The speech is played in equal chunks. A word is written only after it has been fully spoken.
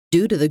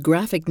Due to the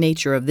graphic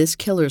nature of this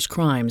killer's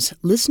crimes,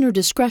 listener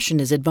discretion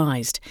is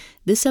advised.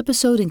 This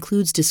episode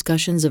includes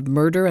discussions of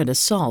murder and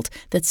assault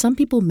that some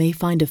people may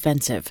find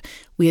offensive.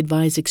 We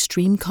advise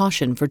extreme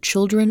caution for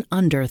children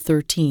under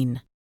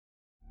 13.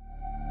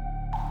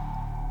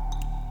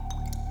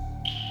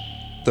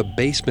 The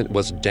basement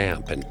was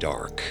damp and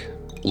dark.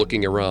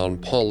 Looking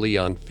around, Paul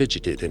Leon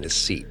fidgeted in his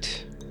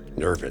seat,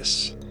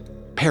 nervous.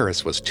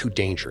 Paris was too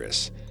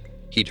dangerous.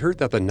 He'd heard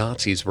that the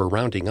Nazis were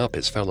rounding up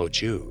his fellow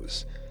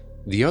Jews.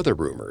 The other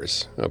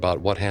rumors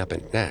about what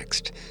happened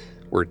next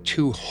were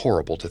too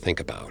horrible to think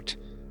about.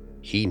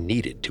 He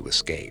needed to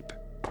escape.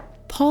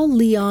 Paul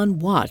Leon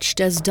watched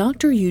as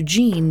Dr.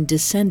 Eugene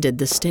descended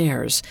the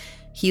stairs.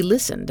 He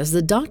listened as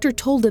the doctor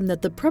told him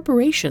that the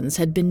preparations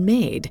had been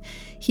made.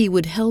 He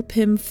would help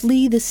him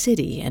flee the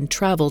city and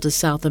travel to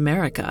South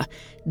America.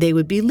 They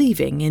would be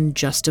leaving in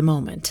just a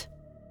moment.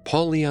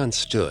 Paul Leon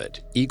stood,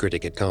 eager to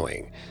get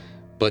going,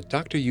 but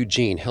Dr.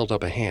 Eugene held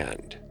up a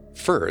hand.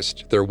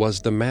 First, there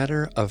was the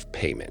matter of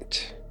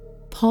payment.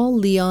 Paul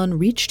Leon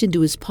reached into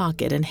his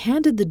pocket and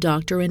handed the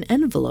doctor an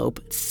envelope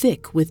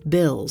thick with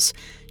bills,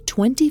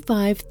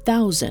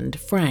 25,000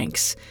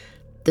 francs.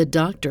 The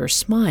doctor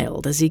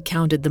smiled as he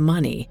counted the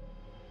money.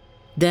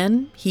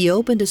 Then he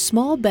opened a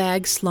small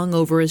bag slung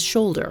over his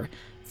shoulder.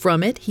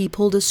 From it, he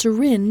pulled a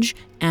syringe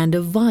and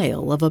a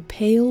vial of a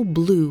pale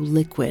blue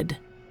liquid.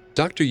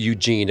 Dr.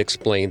 Eugene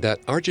explained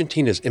that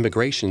Argentina's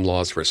immigration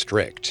laws were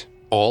strict.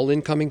 All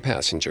incoming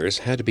passengers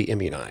had to be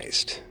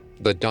immunized.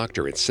 The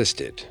doctor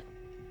insisted.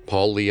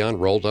 Paul Leon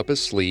rolled up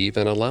his sleeve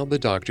and allowed the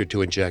doctor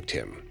to inject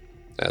him.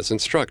 As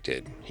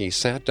instructed, he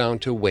sat down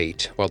to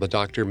wait while the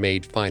doctor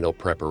made final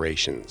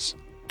preparations.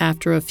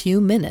 After a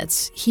few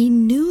minutes, he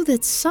knew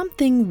that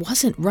something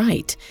wasn't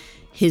right.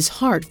 His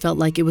heart felt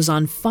like it was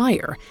on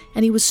fire,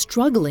 and he was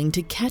struggling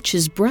to catch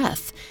his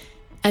breath.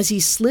 As he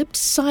slipped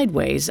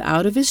sideways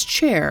out of his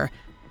chair,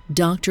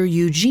 Dr.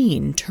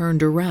 Eugene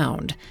turned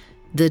around.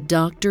 The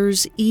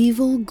doctor's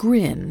evil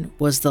grin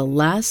was the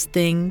last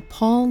thing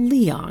Paul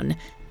Leon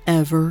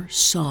ever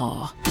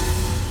saw.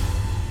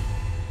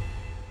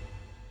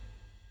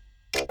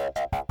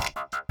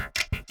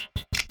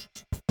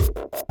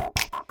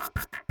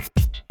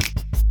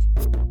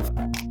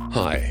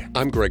 Hi,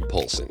 I'm Greg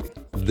Polson.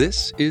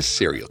 This is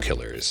Serial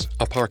Killers,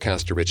 a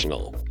Parcast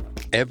original.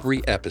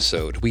 Every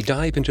episode, we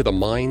dive into the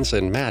minds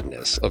and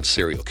madness of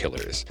serial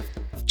killers.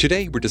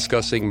 Today, we're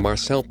discussing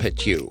Marcel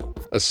Petiot,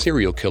 a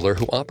serial killer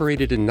who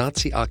operated in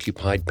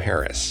Nazi-occupied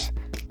Paris.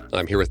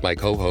 I'm here with my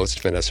co-host,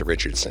 Vanessa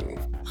Richardson.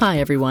 Hi,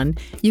 everyone.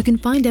 You can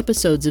find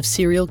episodes of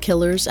Serial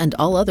Killers and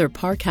all other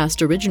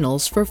Parcast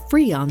originals for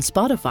free on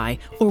Spotify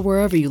or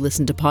wherever you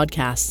listen to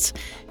podcasts.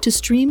 To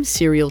stream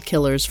Serial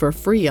Killers for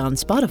free on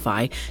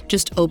Spotify,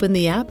 just open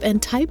the app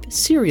and type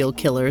Serial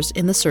Killers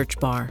in the search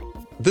bar.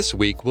 This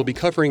week, we'll be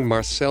covering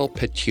Marcel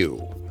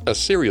Petiot, a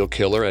serial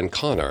killer and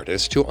con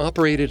artist who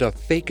operated a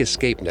fake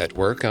escape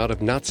network out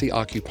of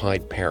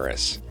Nazi-occupied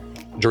Paris.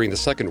 During the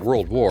Second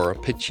World War,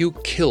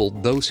 Petiot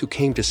killed those who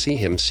came to see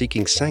him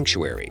seeking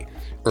sanctuary,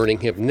 earning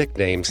him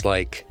nicknames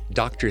like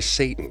Dr.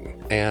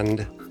 Satan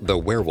and the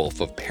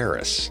Werewolf of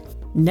Paris.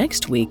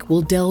 Next week,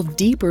 we'll delve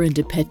deeper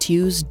into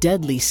Petiot's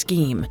deadly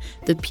scheme,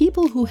 the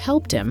people who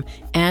helped him,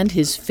 and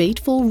his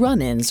fateful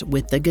run-ins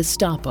with the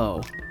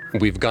Gestapo.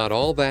 We've got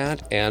all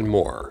that and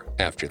more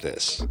after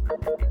this.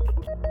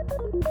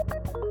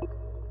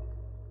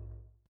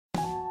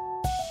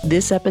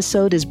 This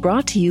episode is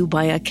brought to you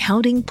by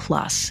Accounting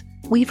Plus.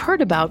 We've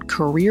heard about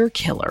career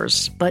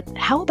killers, but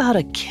how about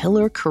a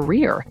killer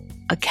career?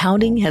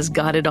 Accounting has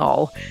got it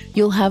all.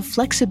 You'll have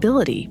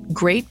flexibility,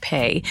 great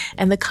pay,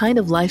 and the kind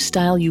of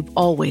lifestyle you've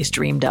always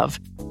dreamed of.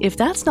 If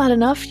that's not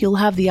enough, you'll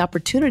have the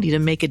opportunity to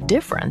make a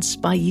difference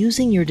by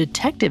using your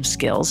detective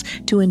skills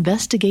to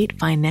investigate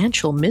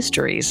financial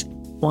mysteries.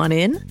 Want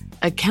in?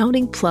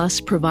 Accounting Plus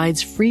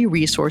provides free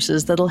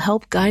resources that'll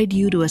help guide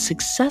you to a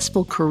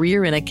successful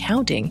career in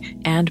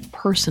accounting and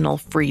personal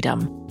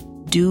freedom.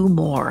 Do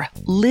more.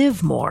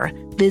 Live more.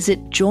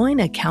 Visit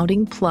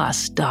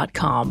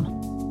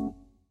joinaccountingplus.com.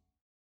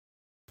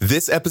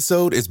 This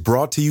episode is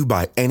brought to you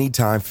by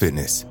Anytime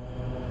Fitness.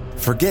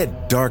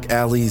 Forget dark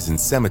alleys and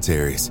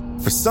cemeteries.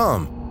 For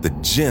some, the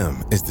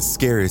gym is the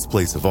scariest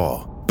place of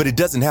all. But it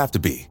doesn't have to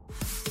be.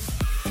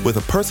 With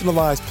a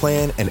personalized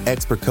plan and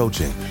expert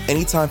coaching,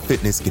 Anytime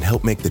Fitness can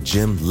help make the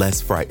gym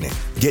less frightening.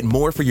 Get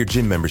more for your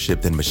gym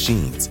membership than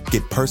machines.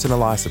 Get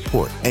personalized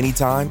support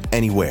anytime,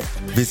 anywhere.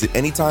 Visit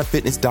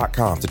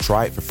AnytimeFitness.com to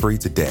try it for free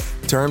today.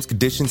 Terms,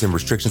 conditions, and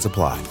restrictions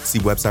apply. See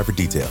website for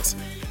details.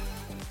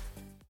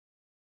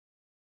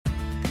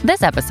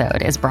 This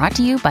episode is brought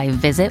to you by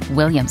Visit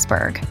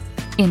Williamsburg.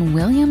 In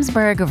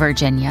Williamsburg,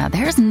 Virginia,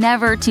 there's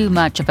never too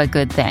much of a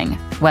good thing.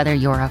 Whether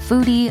you're a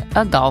foodie,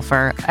 a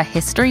golfer, a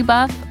history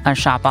buff, a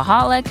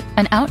shopaholic,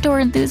 an outdoor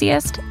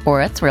enthusiast,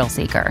 or a thrill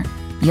seeker,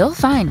 you'll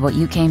find what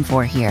you came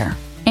for here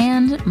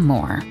and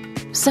more.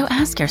 So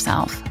ask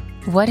yourself,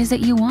 what is it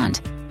you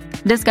want?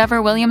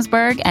 Discover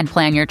Williamsburg and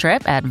plan your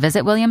trip at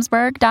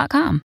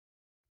visitwilliamsburg.com.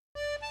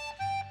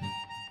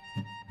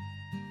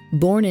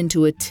 Born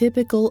into a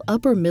typical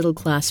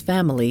upper-middle-class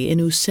family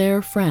in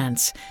Auxerre,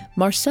 France,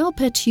 Marcel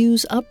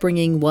Petiot's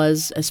upbringing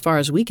was, as far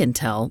as we can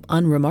tell,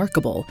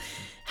 unremarkable.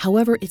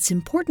 However, it's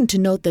important to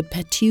note that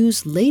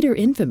Petiot's later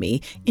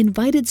infamy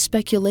invited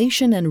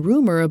speculation and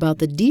rumor about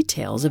the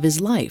details of his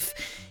life.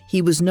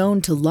 He was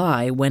known to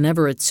lie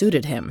whenever it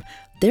suited him.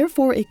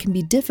 Therefore, it can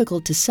be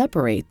difficult to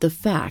separate the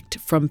fact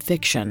from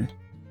fiction.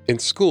 In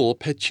school,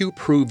 Petiot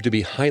proved to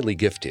be highly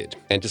gifted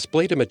and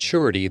displayed a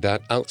maturity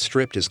that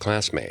outstripped his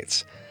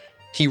classmates.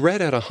 He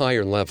read at a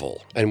higher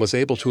level and was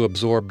able to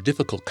absorb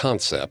difficult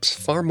concepts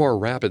far more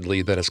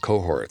rapidly than his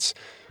cohorts.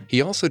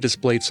 He also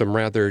displayed some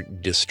rather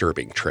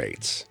disturbing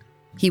traits.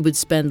 He would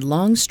spend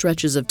long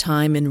stretches of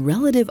time in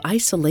relative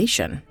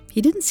isolation.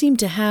 He didn't seem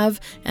to have,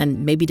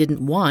 and maybe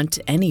didn't want,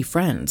 any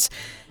friends.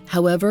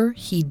 However,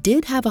 he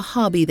did have a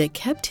hobby that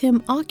kept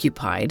him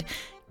occupied: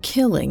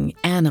 killing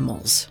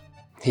animals.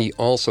 He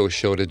also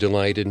showed a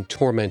delight in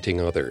tormenting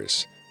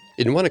others.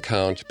 In one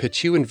account,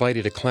 Petiot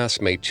invited a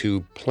classmate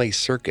to play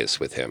circus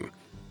with him.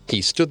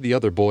 He stood the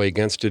other boy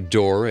against a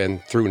door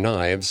and threw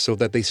knives so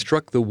that they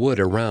struck the wood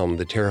around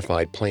the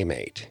terrified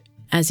playmate.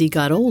 As he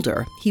got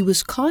older, he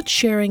was caught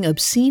sharing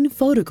obscene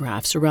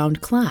photographs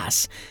around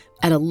class.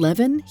 At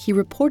 11, he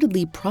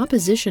reportedly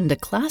propositioned a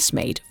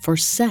classmate for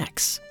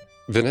sex.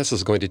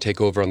 Vanessa's going to take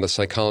over on the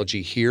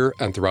psychology here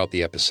and throughout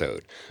the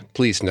episode.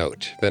 Please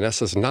note,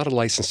 Vanessa's not a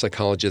licensed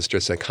psychologist or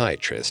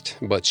psychiatrist,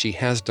 but she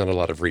has done a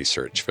lot of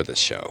research for this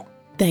show.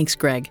 Thanks,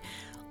 Greg.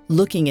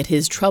 Looking at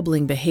his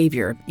troubling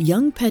behavior,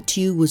 young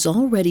Petiot was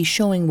already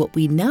showing what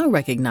we now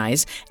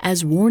recognize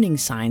as warning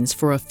signs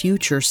for a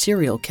future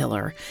serial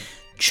killer.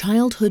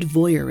 Childhood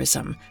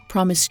voyeurism,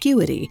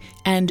 promiscuity,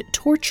 and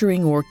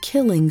torturing or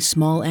killing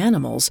small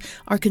animals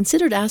are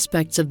considered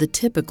aspects of the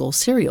typical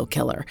serial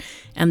killer,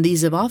 and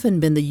these have often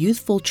been the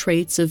youthful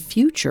traits of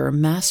future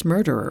mass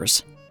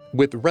murderers.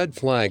 With red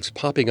flags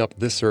popping up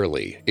this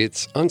early,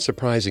 it's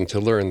unsurprising to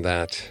learn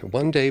that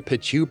one day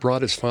Petiot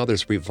brought his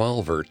father's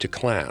revolver to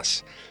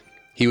class.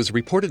 He was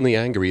reportedly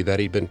angry that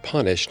he'd been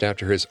punished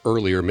after his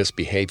earlier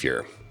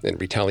misbehavior. In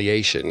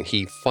retaliation,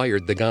 he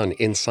fired the gun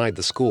inside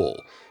the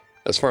school.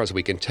 As far as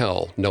we can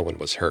tell, no one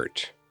was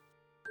hurt.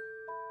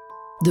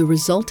 The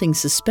resulting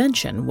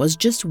suspension was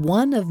just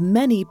one of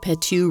many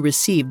Petiot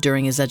received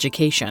during his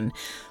education.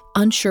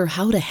 Unsure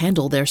how to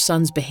handle their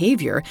son's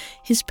behavior,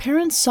 his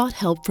parents sought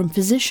help from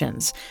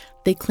physicians.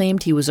 They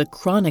claimed he was a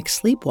chronic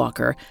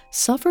sleepwalker,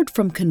 suffered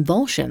from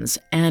convulsions,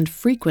 and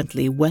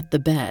frequently wet the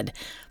bed.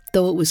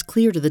 Though it was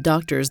clear to the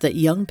doctors that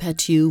young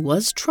Petiot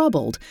was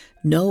troubled,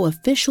 no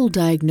official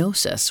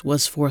diagnosis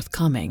was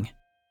forthcoming.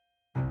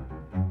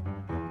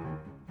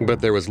 But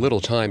there was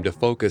little time to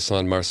focus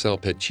on Marcel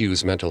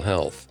Petiot's mental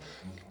health.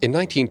 In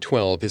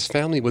 1912, his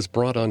family was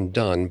brought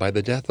undone by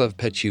the death of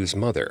Petiot's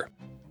mother.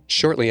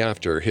 Shortly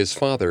after, his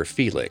father,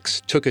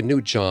 Felix, took a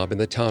new job in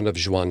the town of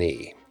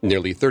Joigny,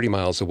 nearly 30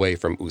 miles away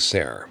from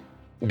Auxerre.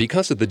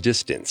 Because of the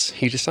distance,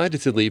 he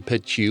decided to leave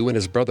Petiot and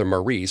his brother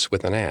Maurice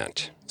with an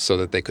aunt, so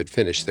that they could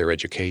finish their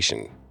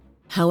education.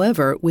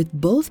 However, with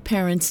both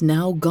parents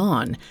now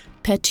gone,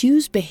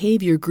 Petiot's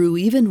behavior grew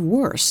even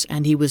worse,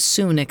 and he was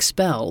soon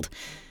expelled.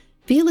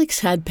 Felix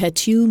had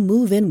Petiot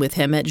move in with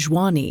him at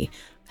Joigny.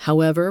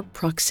 However,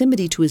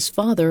 proximity to his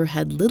father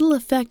had little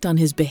effect on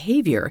his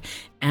behavior,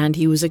 and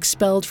he was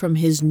expelled from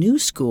his new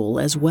school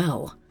as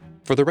well.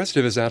 For the rest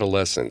of his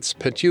adolescence,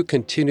 Petiot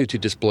continued to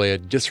display a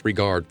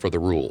disregard for the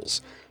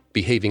rules,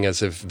 behaving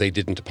as if they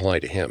didn't apply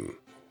to him.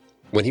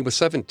 When he was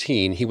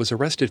 17, he was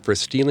arrested for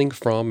stealing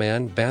from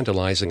and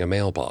vandalizing a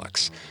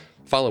mailbox.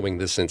 Following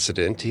this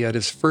incident, he had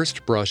his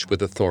first brush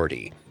with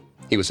authority.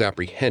 He was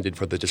apprehended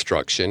for the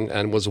destruction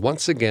and was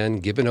once again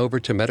given over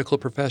to medical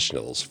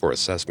professionals for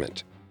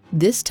assessment.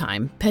 This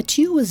time,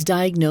 Petiot was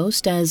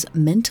diagnosed as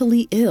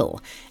mentally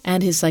ill,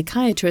 and his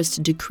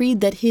psychiatrist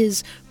decreed that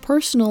his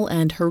personal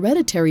and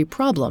hereditary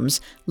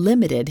problems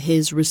limited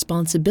his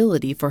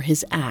responsibility for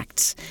his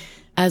acts.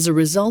 As a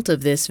result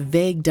of this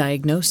vague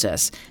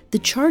diagnosis, the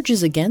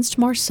charges against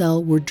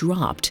Marcel were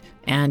dropped,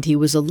 and he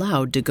was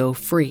allowed to go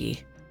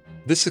free.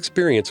 This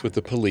experience with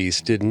the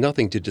police did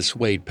nothing to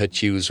dissuade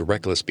Petiot's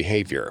reckless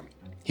behavior.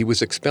 He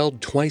was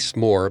expelled twice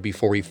more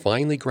before he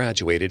finally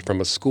graduated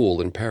from a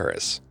school in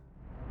Paris.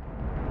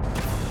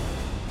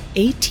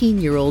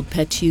 18-year-old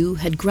Petiot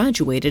had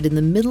graduated in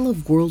the middle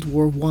of World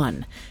War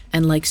I,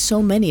 and like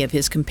so many of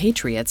his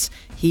compatriots,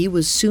 he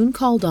was soon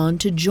called on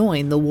to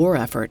join the war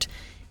effort.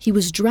 He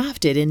was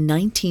drafted in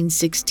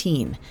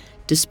 1916.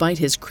 Despite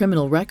his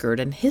criminal record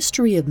and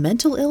history of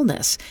mental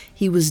illness,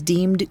 he was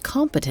deemed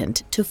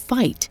competent to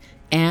fight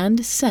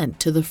and sent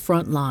to the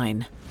front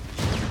line.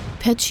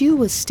 Petiot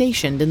was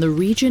stationed in the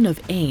region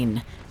of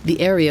Aisne.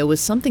 The area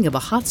was something of a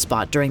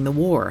hotspot during the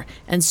war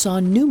and saw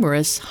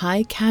numerous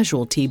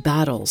high-casualty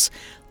battles.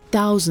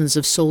 Thousands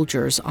of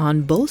soldiers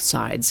on both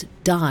sides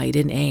died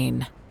in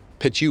Aisne.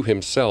 Petiot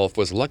himself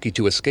was lucky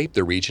to escape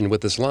the region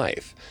with his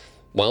life.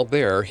 While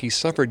there, he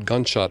suffered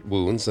gunshot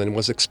wounds and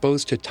was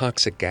exposed to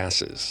toxic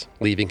gases,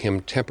 leaving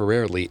him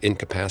temporarily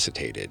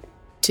incapacitated.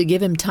 To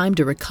give him time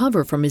to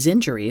recover from his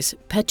injuries,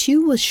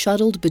 Petiot was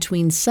shuttled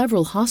between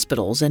several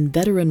hospitals and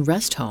veteran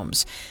rest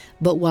homes.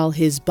 But while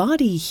his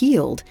body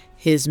healed,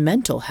 his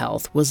mental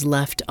health was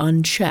left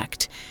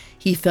unchecked.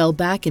 He fell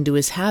back into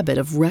his habit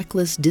of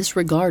reckless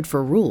disregard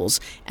for rules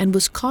and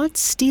was caught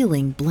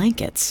stealing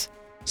blankets.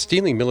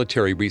 Stealing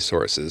military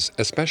resources,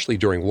 especially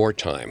during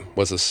wartime,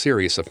 was a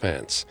serious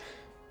offense.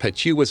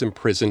 Petiot was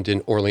imprisoned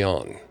in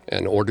Orléans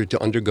and ordered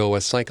to undergo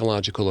a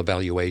psychological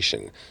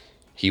evaluation.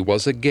 He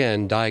was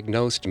again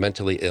diagnosed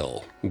mentally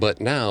ill, but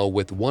now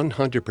with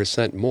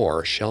 100%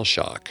 more shell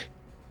shock.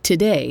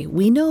 Today,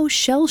 we know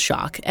shell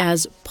shock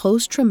as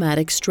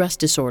post-traumatic stress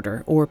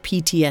disorder, or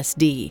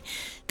PTSD.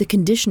 The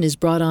condition is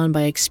brought on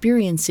by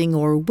experiencing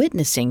or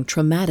witnessing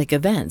traumatic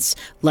events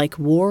like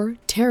war,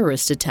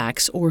 terrorist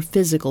attacks, or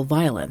physical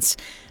violence.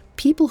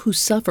 People who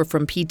suffer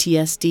from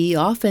PTSD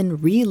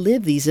often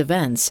relive these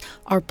events,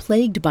 are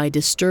plagued by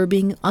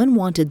disturbing,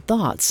 unwanted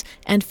thoughts,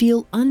 and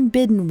feel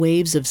unbidden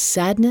waves of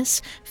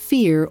sadness,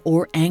 fear,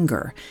 or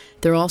anger.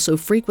 They're also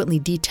frequently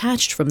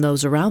detached from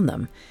those around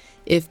them.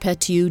 If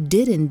Petiot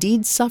did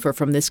indeed suffer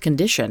from this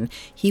condition,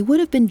 he would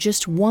have been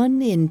just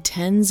one in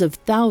tens of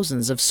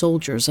thousands of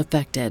soldiers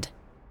affected.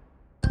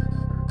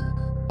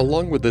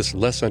 Along with this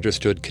less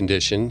understood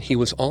condition, he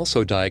was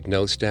also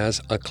diagnosed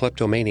as a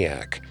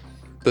kleptomaniac.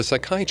 The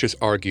psychiatrist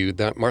argued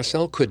that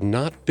Marcel could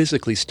not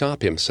physically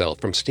stop himself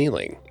from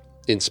stealing.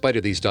 In spite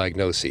of these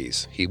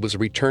diagnoses, he was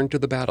returned to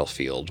the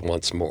battlefield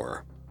once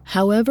more.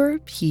 However,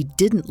 he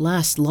didn't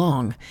last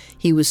long.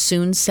 He was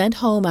soon sent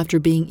home after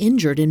being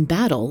injured in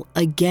battle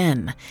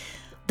again.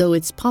 Though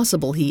it's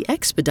possible he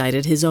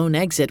expedited his own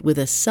exit with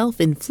a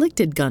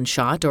self-inflicted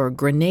gunshot or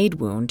grenade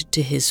wound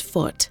to his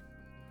foot.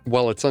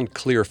 While it's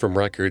unclear from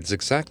records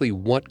exactly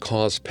what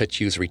caused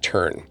Petiot's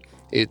return,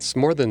 it's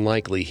more than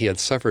likely he had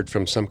suffered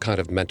from some kind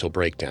of mental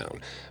breakdown,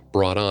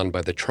 brought on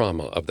by the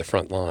trauma of the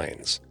front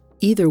lines.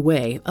 Either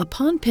way,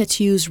 upon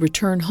Petiot's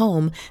return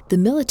home, the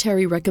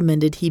military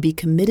recommended he be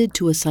committed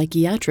to a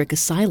psychiatric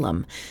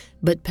asylum.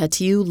 But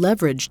Petiot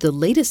leveraged the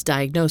latest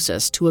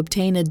diagnosis to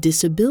obtain a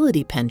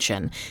disability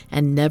pension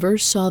and never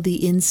saw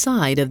the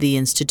inside of the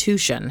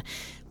institution.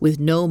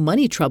 With no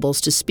money troubles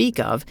to speak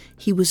of,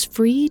 he was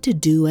free to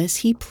do as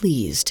he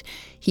pleased.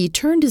 He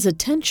turned his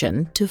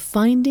attention to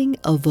finding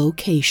a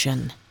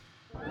vocation.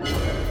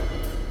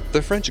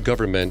 The French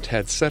government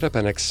had set up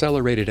an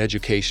accelerated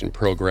education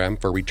program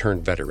for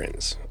returned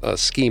veterans, a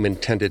scheme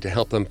intended to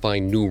help them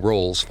find new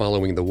roles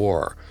following the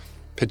war.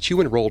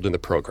 Petiot enrolled in the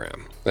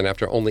program, and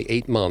after only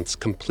 8 months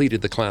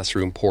completed the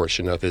classroom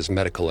portion of his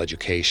medical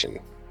education.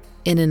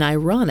 In an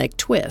ironic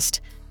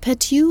twist,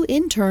 Petiot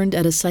interned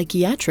at a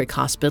psychiatric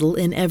hospital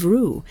in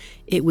Évreux.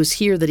 It was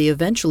here that he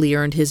eventually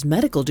earned his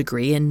medical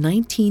degree in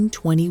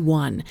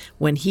 1921,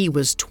 when he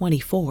was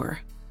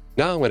 24.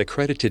 Now an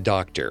accredited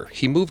doctor,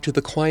 he moved to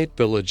the quiet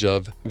village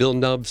of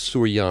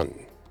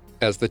Villeneuve-sur-Yonne.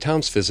 As the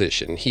town's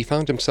physician, he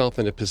found himself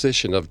in a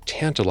position of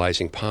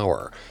tantalizing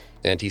power,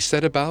 and he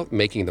set about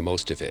making the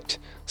most of it,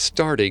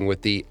 starting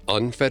with the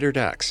unfettered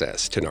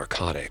access to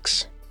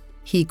narcotics.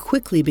 He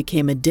quickly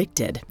became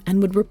addicted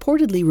and would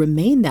reportedly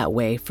remain that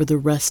way for the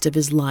rest of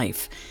his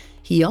life.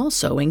 He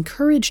also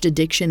encouraged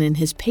addiction in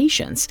his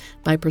patients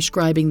by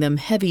prescribing them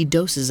heavy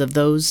doses of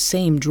those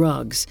same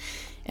drugs.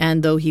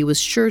 And though he was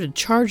sure to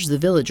charge the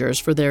villagers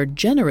for their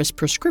generous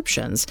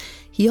prescriptions,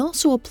 he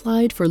also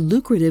applied for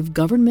lucrative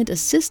government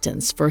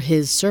assistance for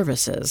his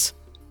services.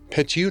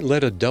 Petiot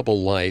led a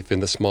double life in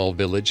the small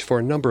village for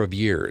a number of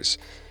years.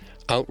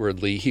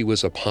 Outwardly, he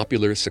was a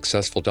popular,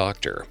 successful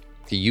doctor.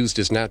 He used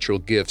his natural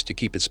gifts to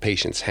keep his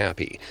patients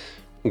happy,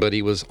 but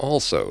he was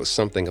also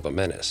something of a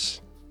menace.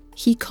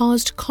 He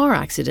caused car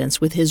accidents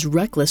with his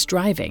reckless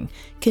driving,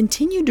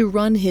 continued to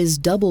run his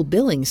double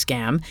billing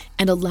scam,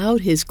 and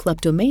allowed his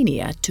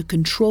kleptomania to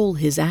control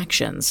his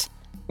actions.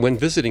 When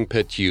visiting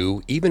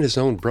Petiot, even his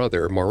own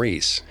brother,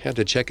 Maurice, had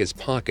to check his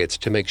pockets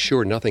to make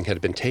sure nothing had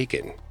been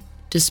taken.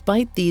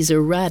 Despite these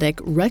erratic,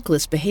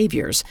 reckless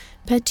behaviors,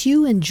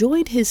 Petiot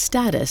enjoyed his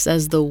status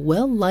as the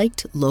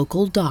well-liked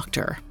local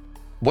doctor.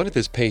 One of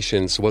his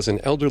patients was an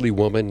elderly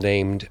woman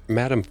named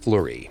Madame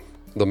Fleury.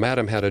 The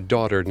madam had a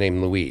daughter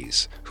named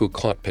Louise, who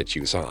caught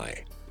Petiot's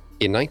eye.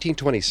 In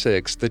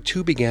 1926, the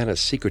two began a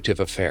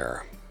secretive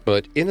affair.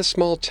 But in a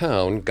small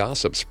town,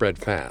 gossip spread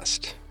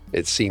fast.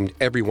 It seemed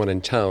everyone in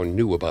town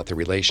knew about the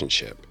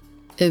relationship.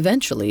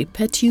 Eventually,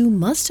 Petiot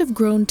must have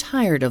grown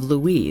tired of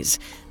Louise,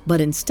 but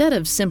instead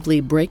of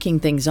simply breaking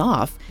things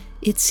off,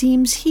 it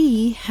seems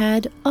he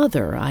had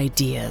other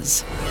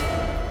ideas.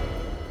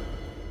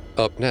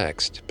 Up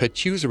next,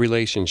 Petiot's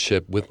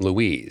relationship with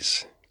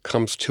Louise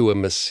comes to a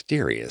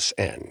mysterious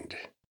end.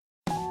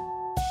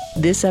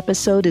 This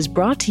episode is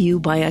brought to you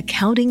by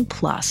Accounting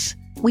Plus.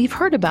 We've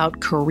heard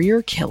about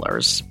career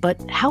killers, but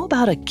how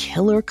about a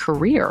killer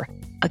career?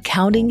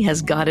 Accounting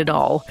has got it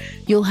all.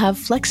 You'll have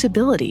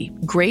flexibility,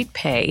 great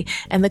pay,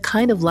 and the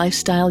kind of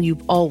lifestyle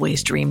you've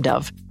always dreamed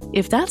of.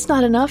 If that's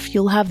not enough,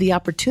 you'll have the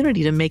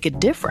opportunity to make a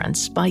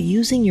difference by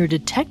using your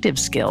detective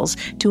skills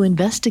to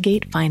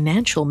investigate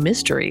financial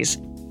mysteries.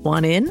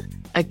 Want in?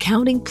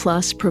 Accounting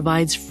Plus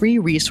provides free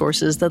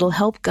resources that'll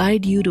help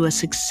guide you to a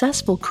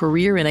successful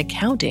career in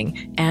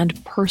accounting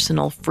and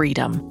personal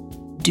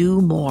freedom.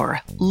 Do more.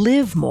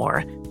 Live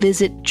more.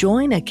 Visit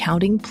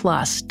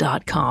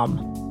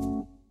joinaccountingplus.com.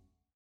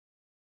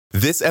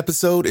 This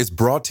episode is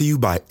brought to you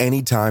by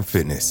Anytime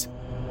Fitness.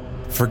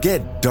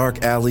 Forget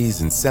dark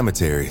alleys and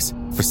cemeteries.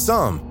 For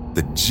some,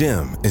 the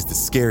gym is the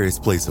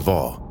scariest place of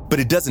all. But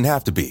it doesn't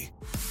have to be.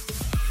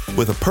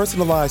 With a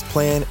personalized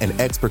plan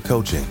and expert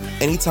coaching,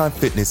 Anytime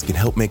Fitness can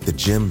help make the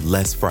gym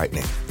less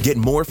frightening. Get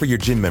more for your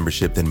gym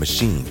membership than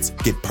machines.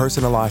 Get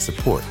personalized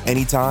support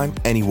anytime,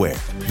 anywhere.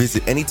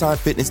 Visit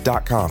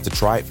AnytimeFitness.com to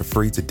try it for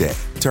free today.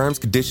 Terms,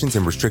 conditions,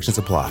 and restrictions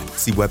apply.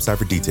 See website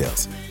for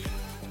details.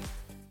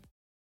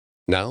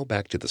 Now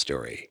back to the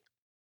story.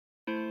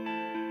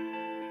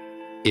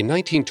 In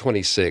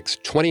 1926,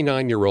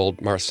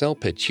 29-year-old Marcel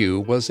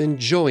Petiot was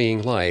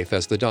enjoying life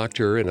as the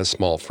doctor in a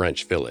small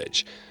French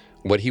village.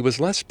 What he was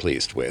less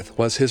pleased with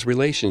was his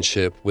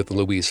relationship with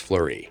Louise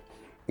Fleury.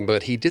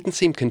 But he didn't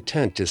seem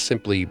content to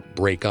simply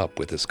break up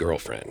with his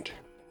girlfriend.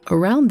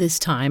 Around this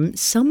time,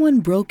 someone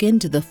broke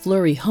into the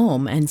Fleury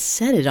home and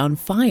set it on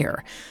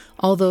fire.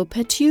 Although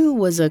Petiot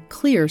was a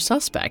clear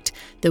suspect,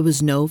 there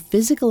was no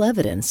physical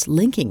evidence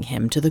linking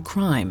him to the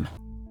crime.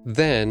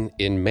 Then,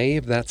 in May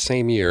of that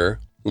same year,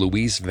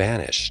 Louise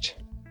vanished.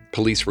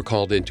 Police were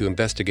called in to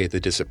investigate the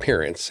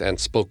disappearance and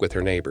spoke with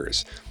her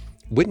neighbors.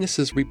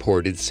 Witnesses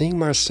reported seeing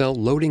Marcel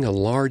loading a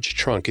large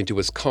trunk into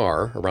his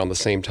car around the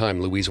same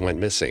time Louise went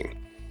missing.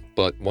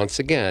 But once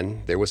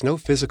again, there was no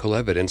physical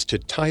evidence to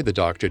tie the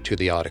doctor to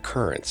the odd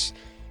occurrence.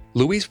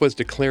 Louise was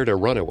declared a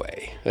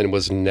runaway and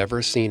was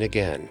never seen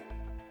again.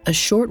 A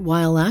short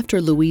while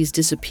after Louise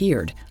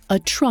disappeared, a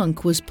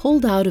trunk was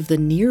pulled out of the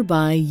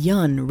nearby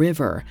Yonne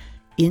River.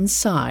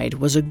 Inside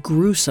was a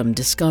gruesome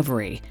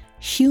discovery: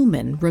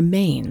 human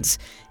remains.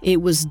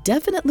 It was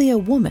definitely a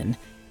woman,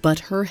 but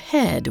her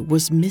head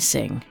was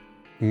missing.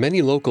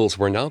 Many locals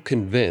were now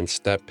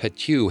convinced that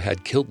Petiot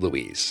had killed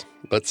Louise,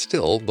 but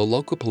still, the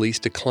local police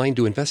declined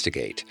to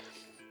investigate.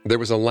 There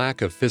was a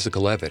lack of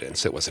physical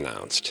evidence, it was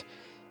announced.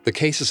 The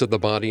cases of the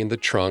body in the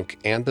trunk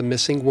and the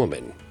missing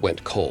woman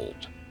went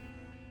cold.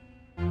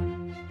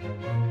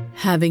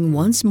 Having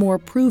once more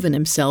proven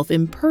himself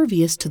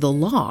impervious to the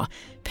law,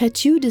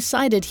 Petiot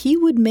decided he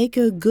would make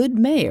a good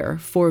mayor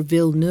for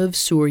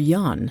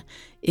Villeneuve-sur-Yonne.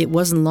 It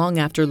wasn't long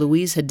after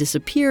Louise had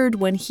disappeared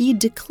when he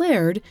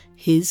declared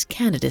his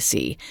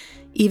candidacy.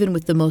 Even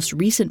with the most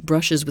recent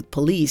brushes with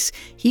police,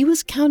 he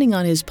was counting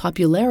on his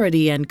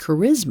popularity and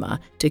charisma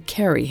to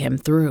carry him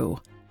through.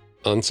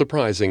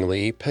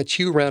 Unsurprisingly,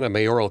 Petiot ran a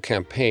mayoral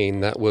campaign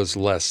that was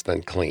less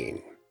than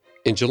clean.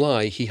 In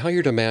July, he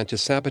hired a man to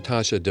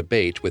sabotage a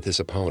debate with his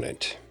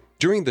opponent.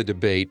 During the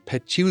debate,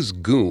 Petiot's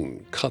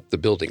goon cut the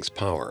building's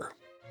power.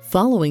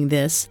 Following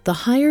this, the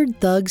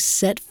hired thugs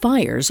set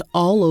fires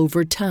all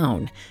over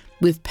town.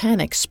 With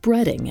panic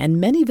spreading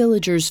and many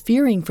villagers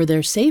fearing for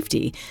their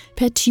safety,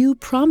 Petiot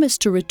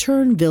promised to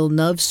return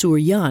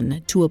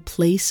Villeneuve-sur-Yonne to a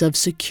place of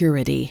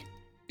security.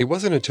 It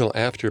wasn't until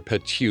after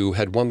Petiot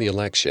had won the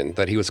election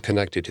that he was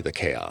connected to the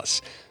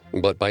chaos.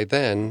 But by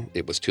then,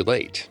 it was too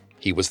late.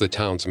 He was the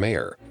town's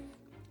mayor.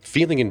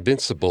 Feeling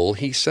invincible,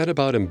 he set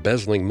about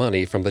embezzling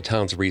money from the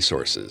town's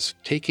resources,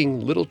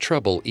 taking little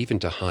trouble even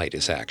to hide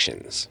his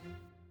actions.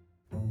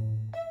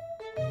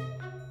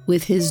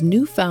 With his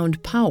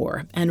newfound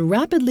power and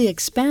rapidly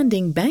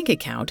expanding bank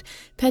account,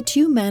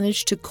 Petiot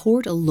managed to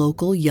court a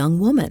local young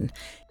woman.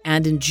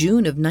 And in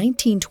June of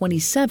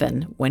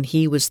 1927, when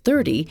he was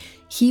 30,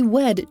 he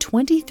wed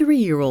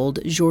 23-year-old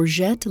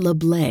Georgette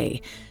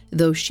Leblay.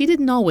 Though she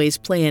didn't always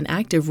play an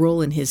active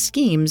role in his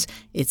schemes,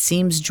 it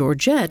seems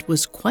Georgette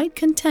was quite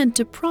content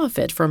to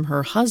profit from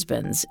her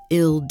husband's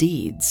ill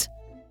deeds.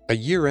 A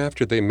year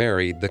after they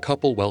married, the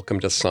couple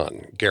welcomed a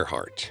son,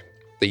 Gerhard.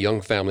 The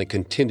young family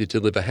continued to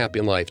live a happy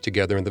life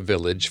together in the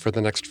village for the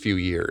next few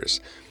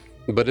years.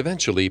 But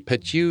eventually,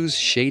 Petiot's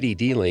shady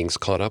dealings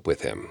caught up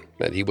with him,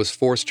 and he was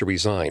forced to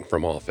resign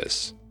from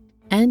office.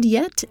 And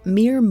yet,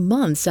 mere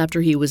months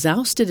after he was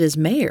ousted as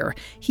mayor,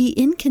 he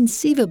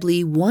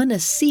inconceivably won a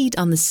seat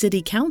on the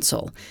city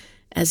council.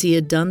 As he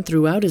had done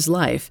throughout his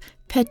life,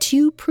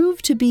 Petiot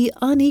proved to be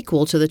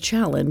unequal to the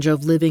challenge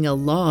of living a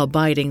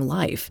law-abiding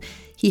life.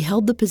 He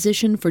held the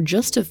position for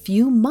just a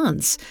few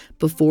months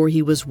before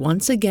he was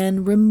once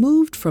again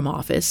removed from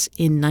office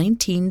in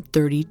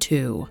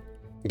 1932.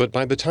 But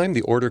by the time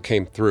the order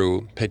came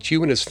through,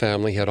 Petiot and his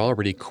family had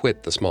already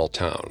quit the small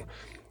town.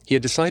 He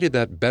had decided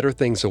that better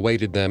things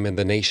awaited them in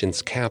the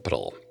nation's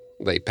capital.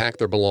 They packed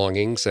their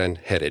belongings and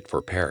headed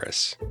for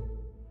Paris.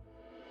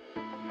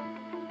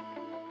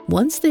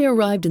 Once they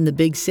arrived in the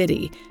big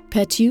city,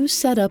 Petiot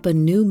set up a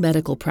new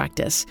medical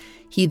practice.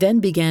 He then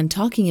began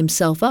talking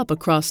himself up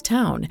across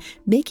town,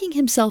 making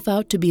himself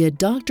out to be a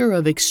doctor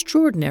of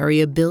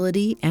extraordinary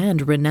ability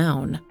and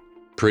renown.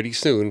 Pretty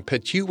soon,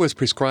 Petiot was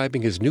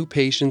prescribing his new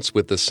patients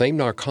with the same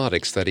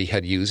narcotics that he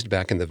had used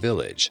back in the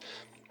village.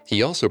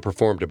 He also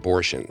performed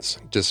abortions,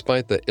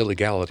 despite the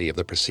illegality of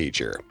the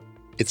procedure.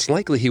 It's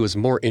likely he was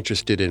more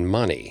interested in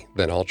money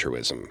than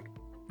altruism.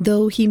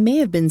 Though he may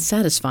have been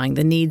satisfying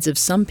the needs of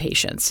some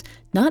patients,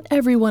 not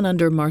everyone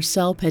under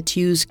Marcel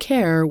Petiot's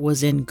care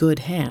was in good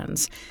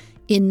hands.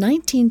 In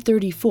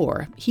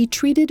 1934, he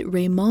treated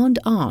Raymonde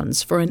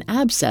Ons for an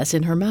abscess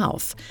in her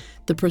mouth.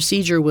 The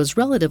procedure was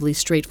relatively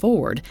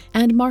straightforward,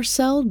 and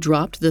Marcel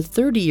dropped the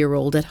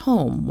 30-year-old at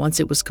home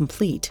once it was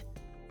complete.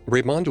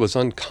 Raymonde was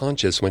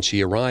unconscious when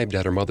she arrived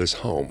at her mother's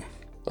home.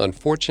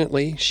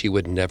 Unfortunately, she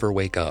would never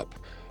wake up.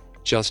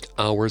 Just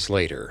hours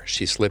later,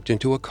 she slipped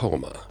into a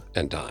coma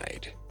and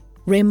died.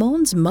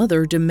 Raymonde's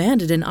mother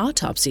demanded an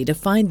autopsy to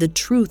find the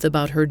truth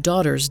about her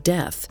daughter's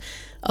death.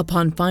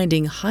 Upon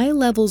finding high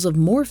levels of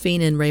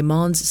morphine in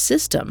Raymonde's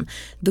system,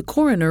 the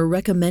coroner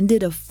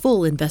recommended a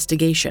full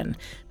investigation,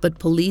 but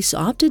police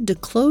opted to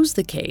close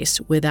the case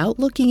without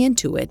looking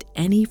into it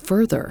any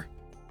further.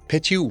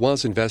 Petiot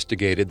was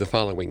investigated the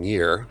following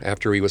year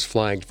after he was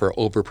flagged for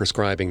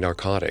overprescribing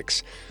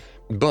narcotics.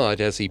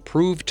 But as he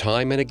proved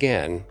time and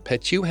again,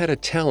 Petiot had a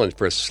talent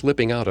for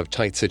slipping out of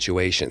tight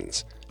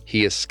situations.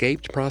 He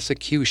escaped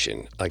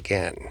prosecution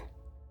again.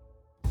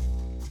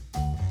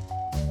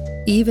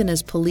 Even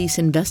as police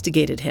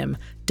investigated him,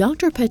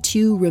 Dr.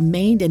 Petiot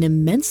remained an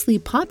immensely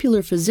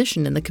popular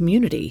physician in the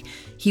community.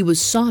 He was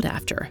sought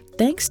after,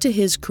 thanks to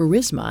his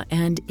charisma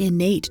and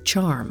innate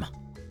charm.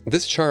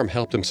 This charm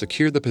helped him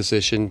secure the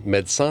position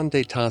médecin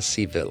d'état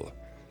civil.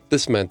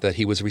 This meant that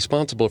he was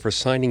responsible for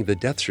signing the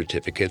death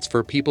certificates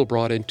for people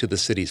brought into the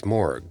city's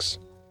morgues.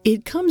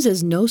 It comes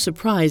as no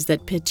surprise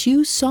that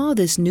Petiot saw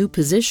this new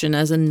position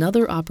as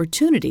another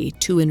opportunity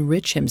to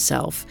enrich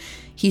himself.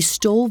 He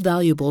stole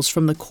valuables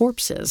from the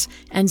corpses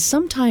and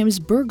sometimes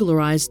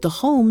burglarized the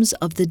homes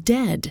of the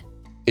dead.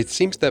 It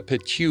seems that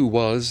Petiot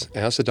was,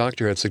 as the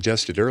doctor had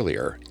suggested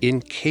earlier,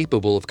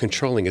 incapable of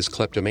controlling his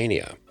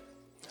kleptomania.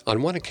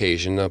 On one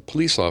occasion, a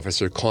police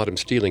officer caught him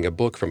stealing a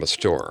book from a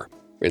store.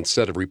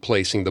 Instead of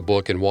replacing the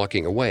book and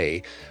walking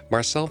away,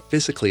 Marcel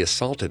physically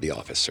assaulted the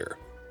officer.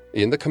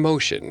 In the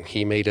commotion,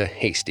 he made a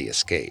hasty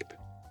escape.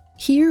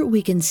 Here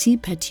we can see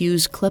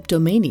Petiot's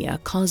kleptomania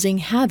causing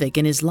havoc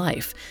in his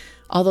life.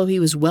 Although he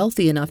was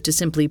wealthy enough to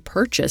simply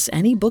purchase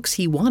any books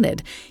he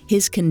wanted,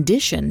 his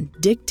condition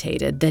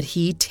dictated that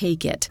he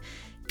take it.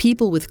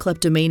 People with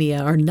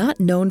kleptomania are not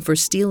known for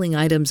stealing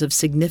items of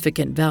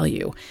significant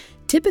value.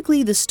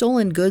 Typically, the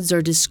stolen goods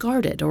are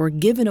discarded or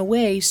given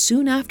away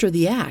soon after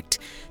the act.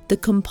 The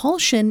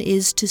compulsion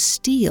is to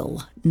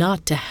steal,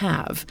 not to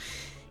have.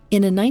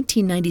 In a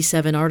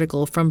 1997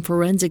 article from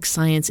Forensic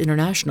Science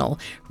International,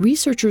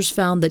 researchers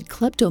found that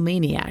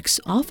kleptomaniacs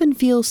often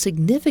feel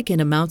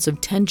significant amounts of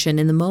tension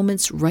in the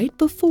moments right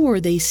before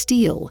they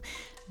steal.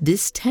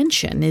 This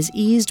tension is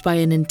eased by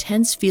an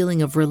intense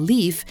feeling of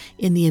relief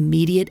in the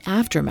immediate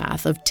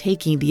aftermath of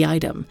taking the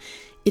item.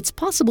 It's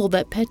possible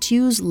that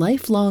Petiot's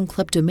lifelong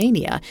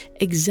kleptomania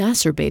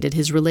exacerbated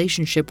his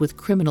relationship with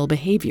criminal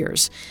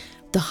behaviors.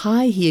 The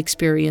high he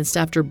experienced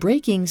after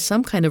breaking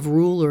some kind of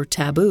rule or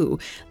taboo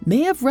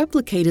may have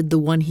replicated the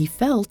one he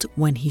felt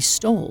when he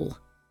stole.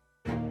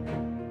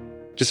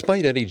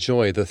 Despite any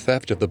joy the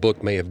theft of the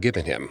book may have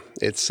given him,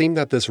 it seemed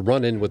that this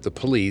run-in with the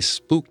police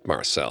spooked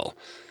Marcel.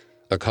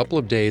 A couple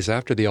of days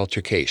after the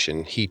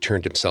altercation, he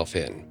turned himself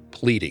in,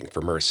 pleading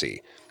for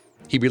mercy.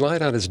 He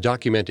relied on his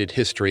documented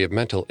history of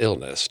mental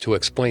illness to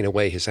explain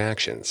away his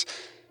actions.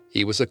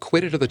 He was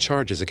acquitted of the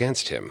charges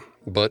against him,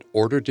 but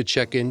ordered to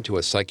check into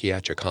a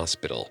psychiatric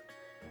hospital.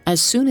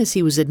 As soon as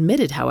he was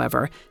admitted,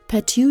 however,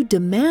 Petiot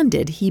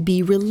demanded he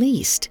be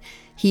released.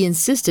 He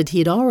insisted he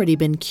had already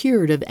been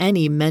cured of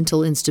any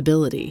mental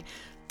instability.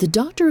 The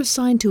doctor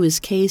assigned to his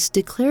case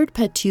declared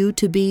Petiot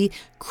to be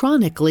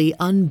chronically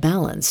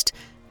unbalanced,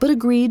 but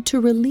agreed to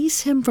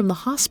release him from the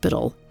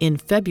hospital in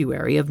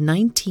February of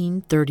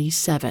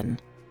 1937.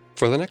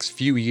 For the next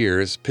few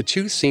years,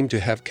 Petiot seemed to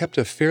have kept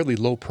a fairly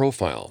low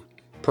profile.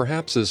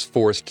 Perhaps his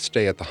forced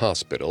stay at the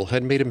hospital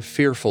had made him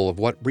fearful of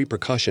what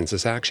repercussions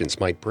his actions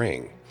might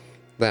bring.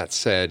 That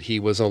said, he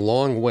was a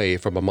long way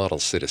from a model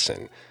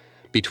citizen.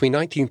 Between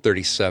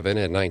 1937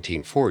 and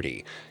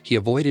 1940, he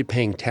avoided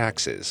paying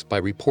taxes by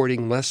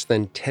reporting less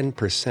than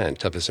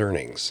 10% of his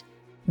earnings.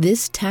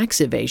 This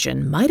tax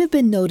evasion might have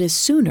been noticed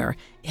sooner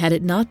had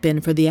it not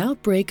been for the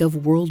outbreak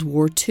of World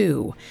War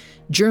II.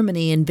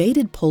 Germany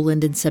invaded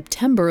Poland in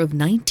September of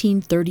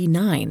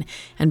 1939,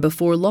 and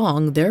before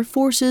long, their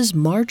forces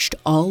marched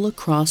all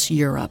across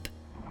Europe.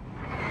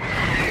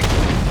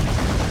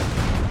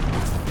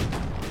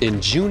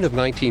 In June of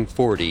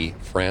 1940,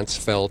 France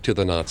fell to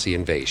the Nazi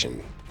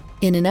invasion.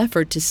 In an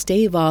effort to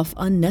stave off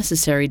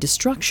unnecessary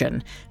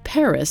destruction,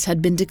 Paris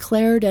had been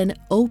declared an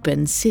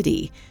open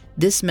city.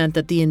 This meant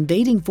that the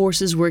invading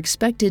forces were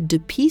expected to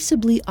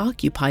peaceably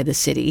occupy the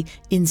city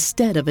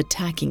instead of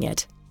attacking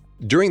it.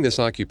 During this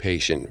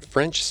occupation,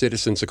 French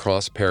citizens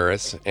across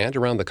Paris and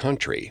around the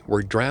country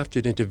were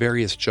drafted into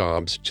various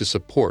jobs to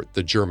support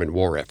the German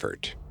war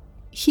effort.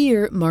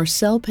 Here,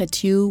 Marcel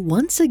Petiot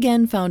once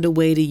again found a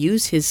way to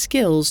use his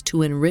skills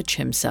to enrich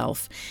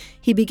himself.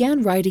 He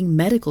began writing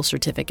medical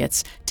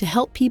certificates to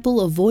help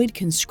people avoid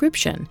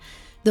conscription.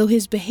 Though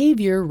his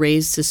behavior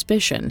raised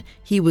suspicion,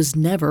 he was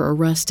never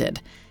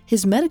arrested.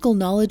 His medical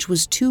knowledge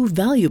was too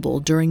valuable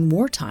during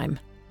wartime.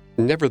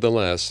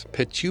 Nevertheless,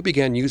 Petiot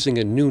began using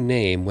a new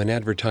name when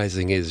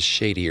advertising his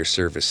shadier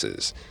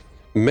services.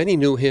 Many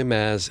knew him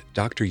as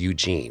Dr.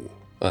 Eugene,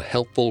 a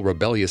helpful,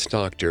 rebellious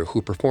doctor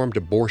who performed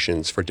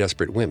abortions for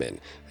desperate women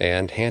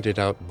and handed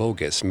out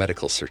bogus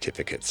medical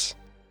certificates.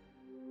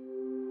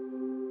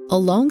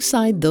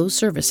 Alongside those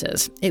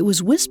services, it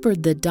was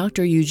whispered that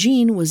Dr.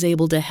 Eugene was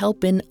able to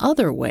help in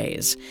other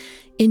ways.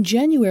 In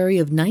January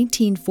of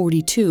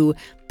 1942,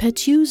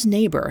 Petiot's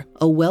neighbor,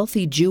 a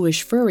wealthy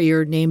Jewish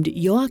furrier named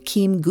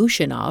Joachim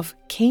Gushinov,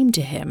 came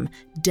to him,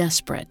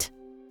 desperate.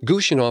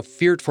 Gushinov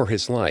feared for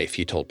his life,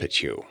 he told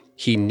Petiot.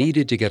 He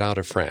needed to get out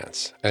of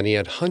France, and he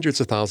had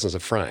hundreds of thousands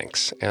of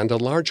francs and a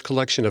large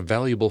collection of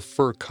valuable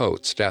fur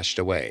coats stashed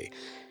away.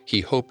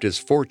 He hoped his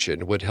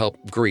fortune would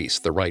help grease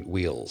the right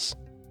wheels.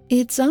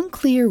 It's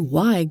unclear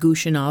why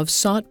Gushinov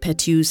sought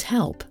Petiot's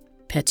help.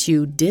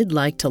 Petiot did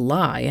like to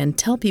lie and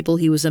tell people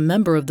he was a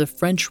member of the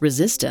French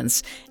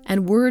resistance,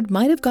 and word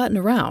might have gotten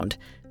around.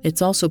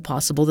 It's also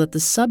possible that the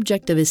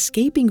subject of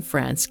escaping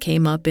France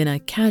came up in a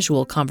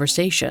casual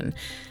conversation.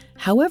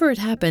 However it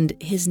happened,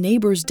 his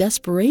neighbor's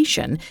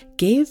desperation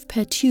gave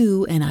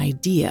Petiot an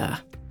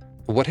idea.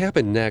 What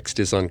happened next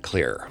is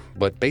unclear,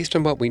 but based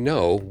on what we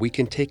know, we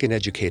can take an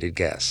educated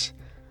guess.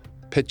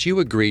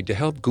 Petiot agreed to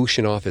help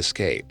Gushinov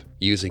escape,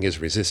 using his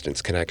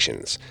resistance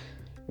connections.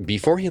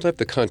 Before he left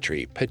the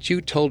country,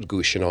 Petiot told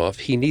Gushinov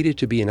he needed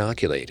to be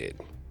inoculated.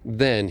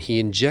 Then he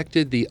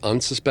injected the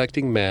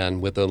unsuspecting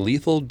man with a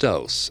lethal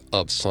dose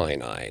of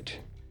cyanide.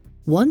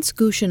 Once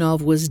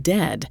Gushinov was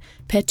dead,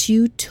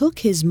 Petiot took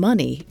his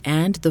money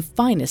and the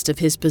finest of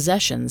his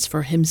possessions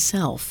for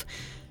himself.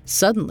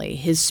 Suddenly,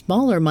 his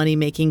smaller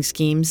money-making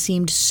scheme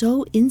seemed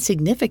so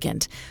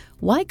insignificant.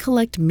 Why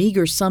collect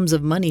meager sums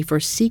of money for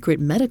secret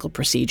medical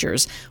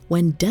procedures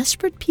when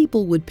desperate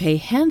people would pay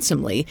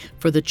handsomely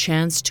for the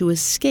chance to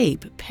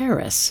escape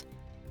Paris?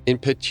 In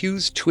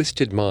Petiot's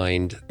twisted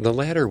mind, the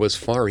latter was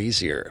far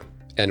easier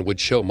and would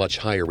show much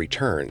higher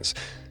returns,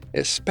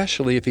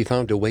 especially if he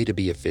found a way to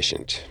be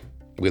efficient.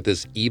 With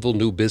his evil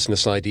new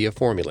business idea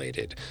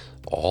formulated,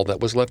 all that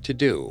was left to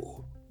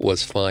do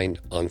was find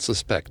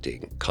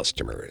unsuspecting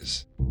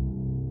customers.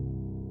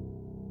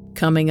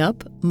 Coming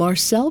up,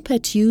 Marcel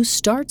Petiot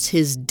starts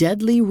his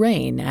deadly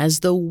reign as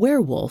the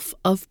werewolf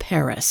of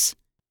Paris.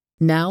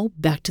 Now,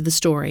 back to the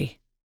story.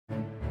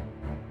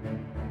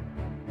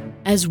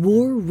 As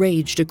war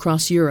raged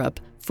across Europe,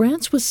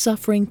 France was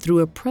suffering through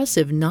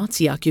oppressive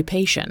Nazi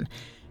occupation.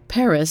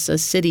 Paris, a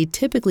city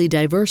typically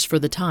diverse for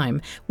the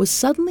time, was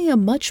suddenly a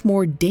much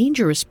more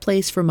dangerous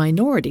place for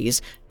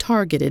minorities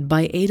targeted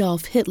by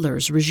Adolf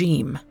Hitler's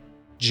regime.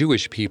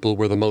 Jewish people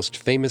were the most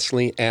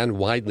famously and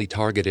widely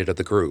targeted of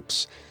the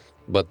groups.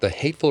 But the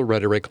hateful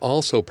rhetoric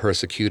also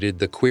persecuted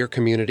the queer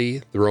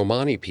community, the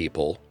Romani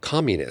people,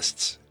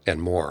 communists,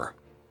 and more.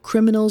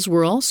 Criminals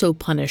were also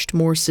punished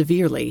more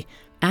severely,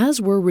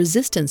 as were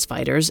resistance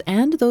fighters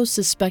and those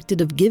suspected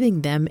of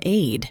giving them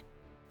aid.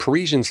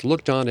 Parisians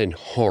looked on in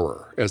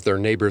horror as their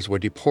neighbors were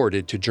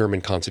deported to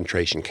German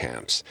concentration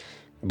camps.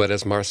 But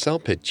as Marcel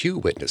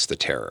Petiot witnessed the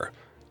terror,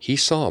 he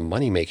saw a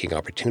money-making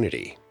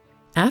opportunity.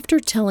 After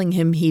telling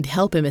him he'd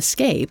help him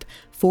escape,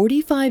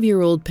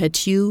 45-year-old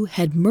Petiot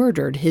had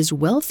murdered his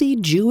wealthy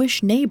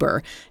Jewish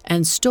neighbor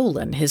and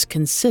stolen his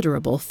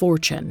considerable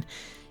fortune.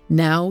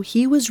 Now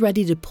he was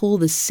ready to pull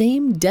the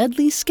same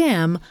deadly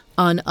scam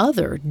on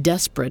other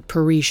desperate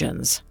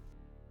Parisians.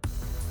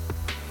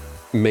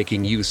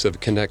 Making use of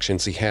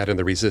connections he had in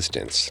the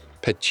resistance,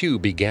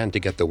 Petiot began to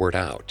get the word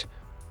out.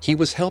 He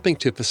was helping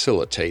to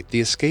facilitate the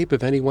escape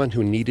of anyone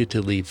who needed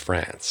to leave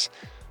France.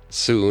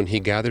 Soon he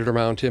gathered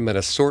around him an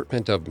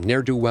assortment of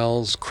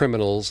ne'er-do-wells,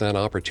 criminals, and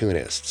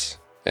opportunists,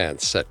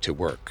 and set to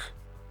work.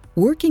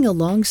 Working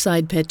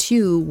alongside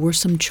Petiot were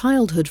some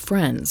childhood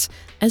friends.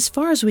 As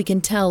far as we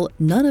can tell,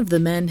 none of the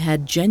men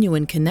had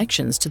genuine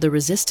connections to the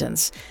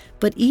resistance,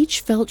 but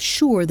each felt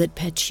sure that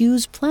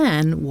Petiot's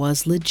plan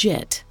was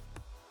legit.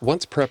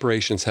 Once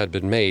preparations had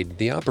been made,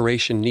 the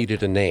operation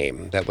needed a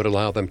name that would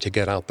allow them to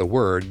get out the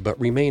word but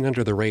remain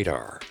under the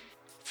radar.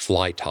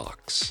 Fly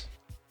Talks.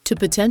 To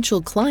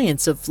potential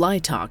clients of Fly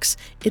Talks,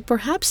 it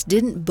perhaps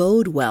didn't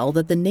bode well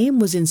that the name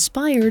was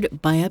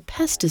inspired by a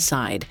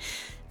pesticide.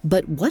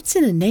 But what's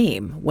in a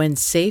name when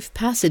safe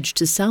passage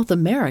to South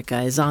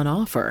America is on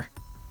offer?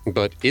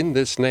 But in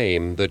this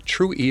name, the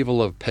true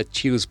evil of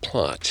Petiot's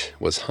plot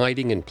was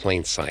hiding in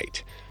plain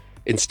sight.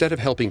 Instead of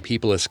helping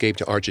people escape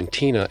to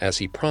Argentina as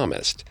he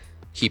promised,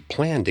 he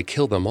planned to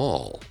kill them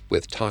all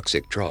with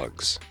toxic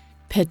drugs.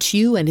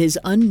 Petiot and his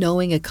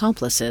unknowing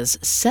accomplices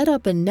set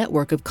up a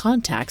network of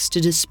contacts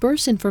to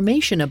disperse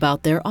information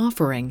about their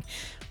offering.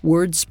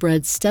 Word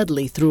spread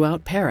steadily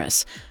throughout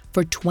Paris.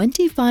 For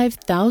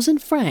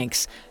 25,000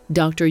 francs,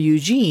 Dr.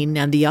 Eugene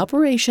and the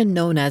operation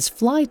known as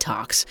Fly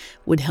Talks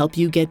would help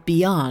you get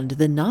beyond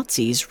the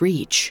Nazis'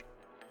 reach.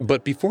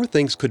 But before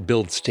things could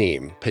build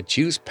steam,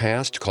 Petiot's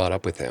past caught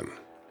up with him.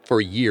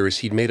 For years,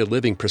 he'd made a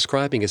living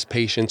prescribing his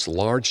patients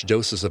large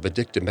doses of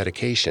addictive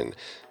medication,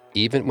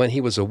 even when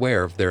he was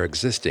aware of their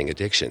existing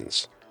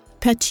addictions.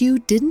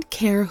 Petiot didn't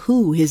care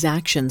who his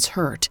actions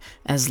hurt,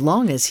 as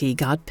long as he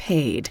got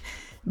paid.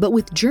 But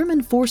with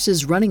German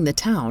forces running the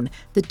town,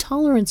 the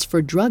tolerance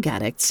for drug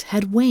addicts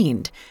had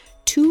waned.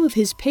 2 of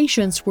his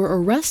patients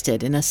were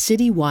arrested in a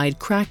citywide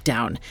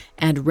crackdown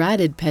and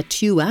ratted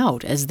Petiot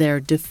out as their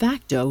de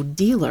facto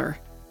dealer.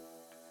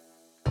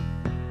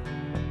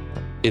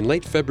 In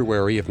late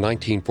February of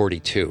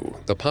 1942,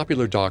 the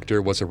popular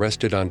doctor was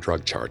arrested on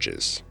drug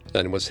charges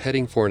and was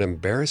heading for an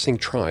embarrassing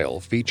trial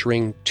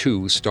featuring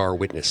 2 star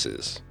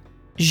witnesses.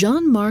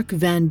 Jean-Marc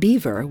Van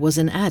Bever was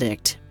an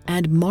addict,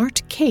 and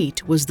Marthe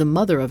Kate was the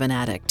mother of an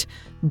addict.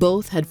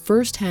 Both had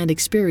first-hand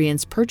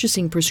experience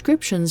purchasing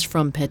prescriptions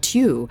from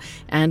Petiot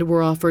and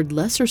were offered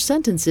lesser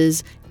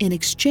sentences in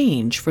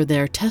exchange for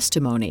their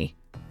testimony.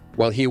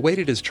 While he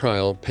awaited his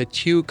trial,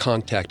 Petiot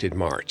contacted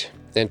Marthe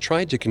and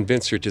tried to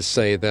convince her to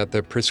say that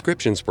the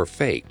prescriptions were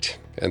faked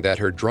and that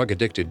her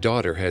drug-addicted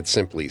daughter had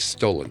simply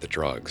stolen the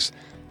drugs.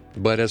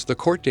 But as the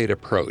court date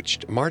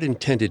approached, Marthe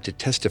intended to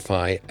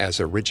testify as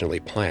originally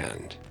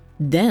planned.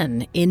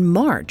 Then, in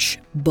March,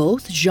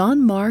 both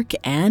Jean-Marc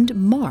and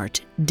Marthe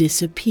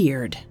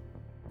disappeared.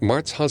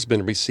 Marthe's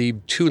husband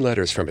received 2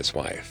 letters from his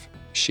wife.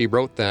 She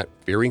wrote that,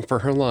 fearing for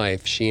her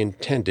life, she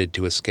intended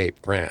to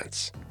escape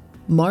France.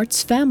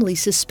 Marthe's family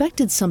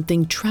suspected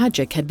something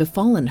tragic had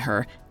befallen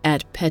her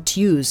at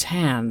Petiot's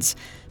hands,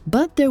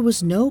 but there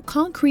was no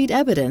concrete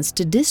evidence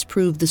to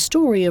disprove the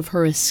story of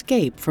her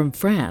escape from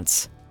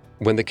France.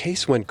 When the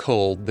case went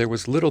cold, there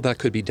was little that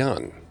could be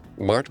done.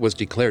 Marthe was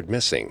declared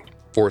missing,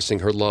 forcing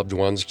her loved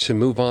ones to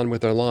move on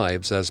with their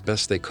lives as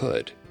best they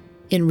could.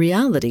 In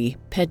reality,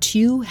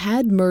 Petiot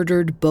had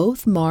murdered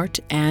both Marthe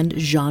and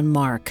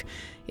Jean-Marc.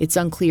 It's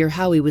unclear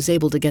how he was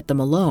able to get them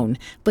alone,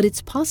 but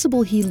it's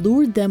possible he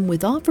lured them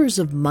with offers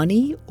of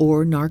money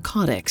or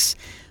narcotics.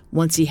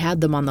 Once he had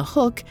them on the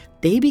hook,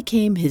 they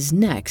became his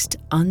next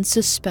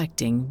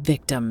unsuspecting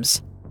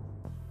victims.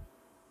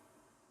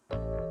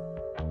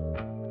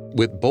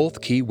 With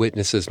both key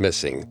witnesses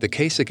missing, the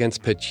case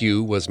against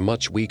Petiot was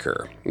much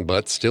weaker,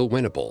 but still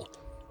winnable.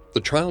 The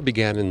trial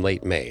began in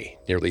late May,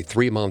 nearly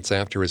 3 months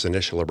after his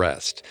initial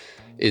arrest.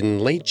 In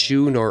late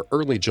June or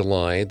early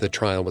July, the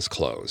trial was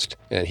closed,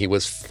 and he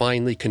was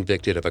finally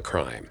convicted of a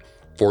crime,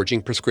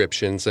 forging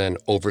prescriptions and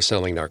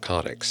overselling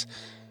narcotics.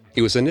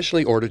 He was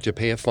initially ordered to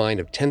pay a fine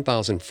of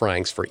 10,000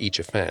 francs for each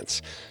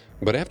offense,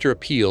 but after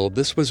appeal,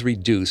 this was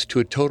reduced to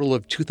a total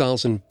of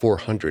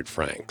 2,400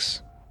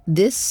 francs.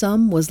 This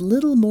sum was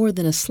little more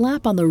than a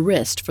slap on the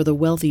wrist for the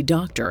wealthy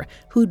doctor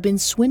who'd been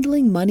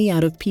swindling money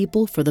out of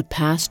people for the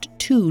past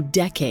 2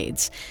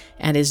 decades,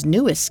 and his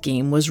newest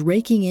scheme was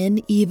raking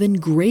in even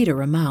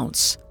greater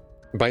amounts.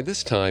 By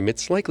this time,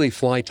 it's likely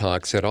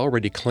Flytox had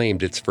already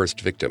claimed its first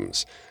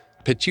victims.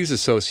 Petiot's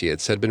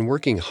associates had been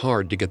working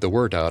hard to get the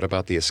word out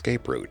about the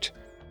escape route.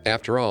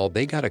 After all,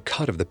 they got a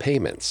cut of the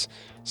payments,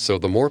 so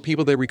the more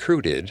people they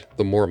recruited,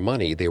 the more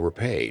money they were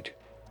paid.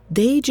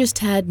 They just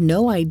had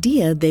no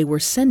idea they were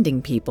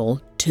sending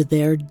people to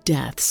their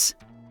deaths.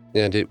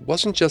 And it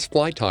wasn't just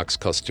Flytox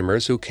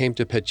customers who came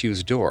to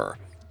Petiot's door.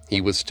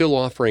 He was still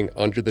offering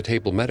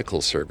under-the-table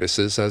medical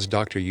services as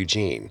Dr.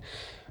 Eugene.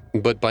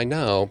 But by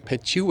now,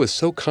 Petiot was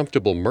so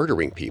comfortable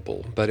murdering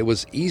people that it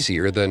was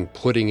easier than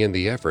putting in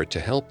the effort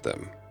to help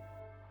them.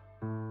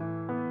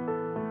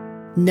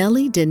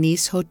 Nellie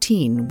Denise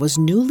Hotin was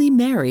newly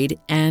married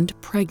and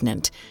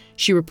pregnant.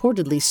 She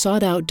reportedly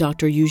sought out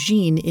Dr.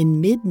 Eugene in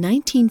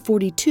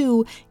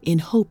mid-1942 in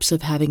hopes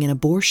of having an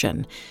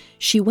abortion.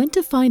 She went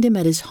to find him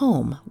at his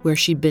home, where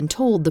she'd been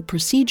told the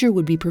procedure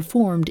would be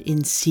performed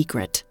in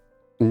secret.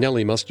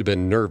 Nellie must have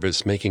been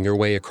nervous making her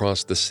way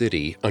across the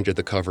city under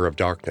the cover of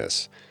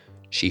darkness.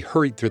 She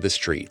hurried through the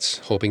streets,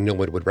 hoping no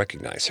one would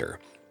recognize her.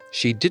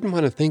 She didn't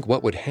want to think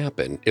what would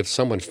happen if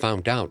someone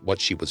found out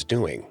what she was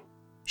doing.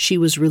 She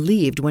was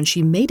relieved when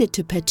she made it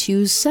to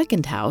Petiot's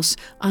second house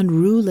on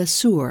Rue Le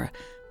Sueur,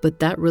 but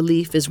that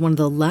relief is one of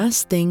the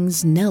last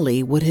things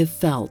Nellie would have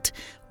felt.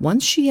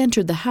 Once she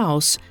entered the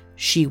house,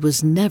 she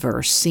was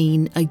never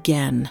seen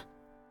again.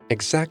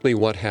 Exactly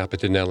what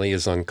happened to Nellie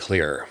is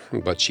unclear,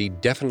 but she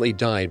definitely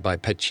died by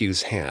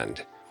Petiot's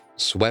hand,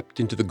 swept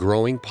into the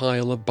growing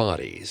pile of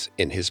bodies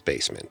in his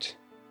basement.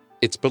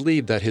 It's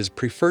believed that his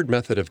preferred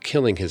method of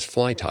killing his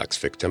Flytox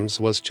victims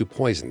was to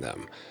poison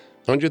them.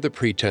 Under the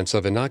pretense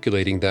of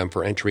inoculating them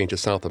for entry into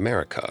South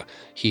America,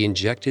 he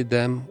injected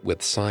them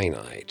with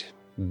cyanide.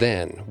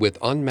 Then, with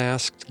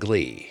unmasked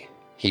glee,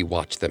 he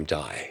watched them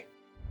die.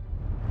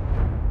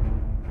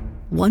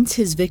 Once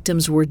his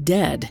victims were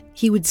dead,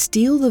 he would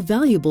steal the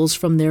valuables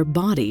from their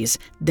bodies,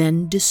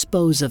 then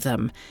dispose of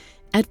them.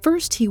 At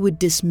first, he would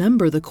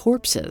dismember the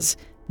corpses.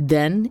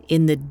 Then,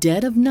 in the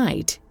dead of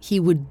night, he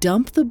would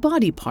dump the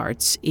body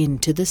parts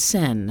into the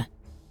Seine.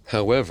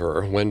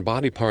 However, when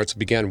body parts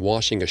began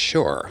washing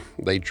ashore,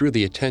 they drew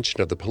the attention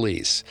of the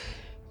police,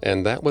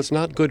 and that was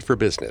not good for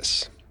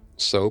business.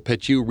 So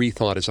Petiot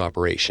rethought his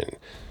operation.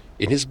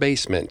 In his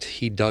basement,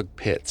 he dug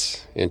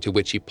pits into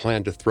which he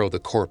planned to throw the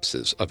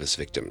corpses of his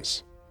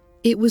victims.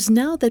 It was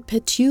now that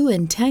Petiot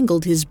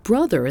entangled his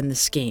brother in the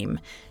scheme.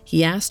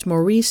 He asked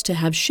Maurice to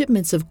have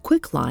shipments of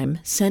quicklime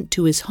sent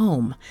to his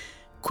home.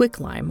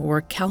 Quicklime, or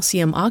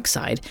calcium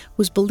oxide,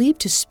 was believed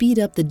to speed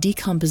up the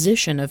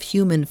decomposition of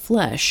human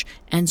flesh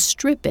and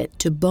strip it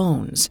to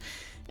bones.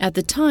 At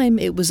the time,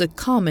 it was a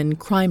common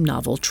crime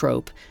novel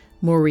trope.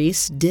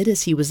 Maurice did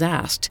as he was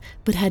asked,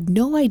 but had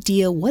no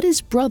idea what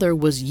his brother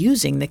was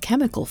using the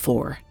chemical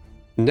for.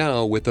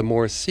 Now, with a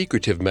more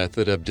secretive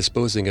method of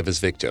disposing of his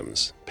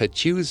victims,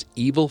 Petiot's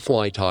evil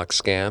fly talk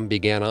scam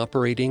began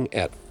operating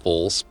at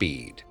full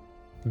speed.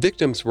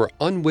 Victims were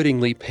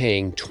unwittingly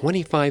paying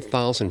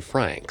 25,000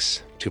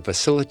 francs to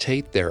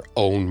facilitate their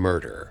own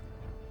murder,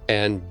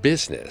 and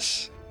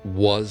business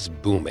was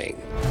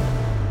booming.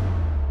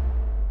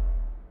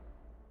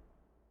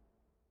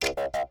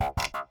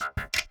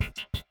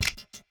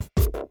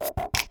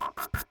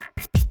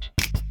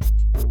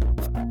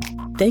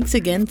 Thanks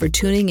again for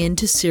tuning in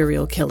to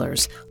Serial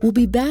Killers. We'll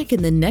be back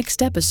in the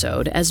next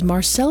episode as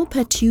Marcel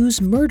Petiot's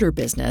murder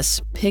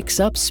business picks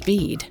up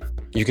speed.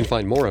 You can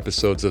find more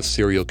episodes of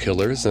Serial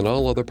Killers and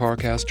all other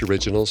Parcast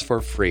originals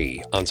for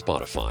free on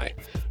Spotify.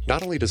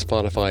 Not only does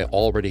Spotify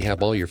already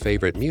have all your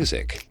favorite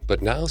music,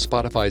 but now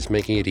Spotify is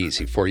making it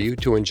easy for you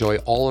to enjoy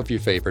all of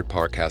your favorite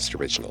Parcast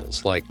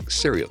originals, like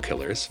Serial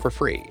Killers, for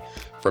free,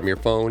 from your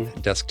phone,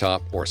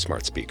 desktop, or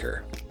smart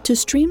speaker. To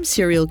stream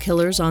Serial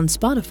Killers on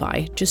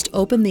Spotify, just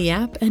open the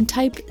app and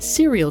type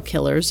Serial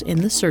Killers in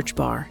the search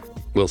bar.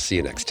 We'll see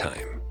you next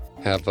time.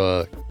 Have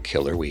a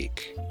killer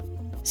week.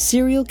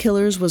 Serial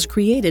Killers was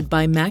created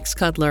by Max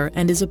Cutler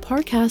and is a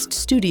Parcast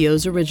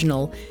Studios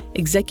original.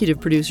 Executive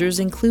producers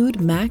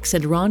include Max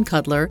and Ron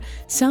Cutler,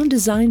 sound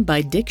design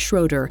by Dick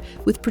Schroeder,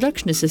 with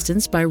production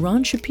assistance by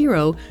Ron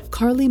Shapiro,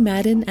 Carly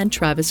Madden, and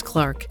Travis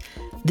Clark.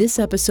 This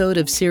episode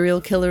of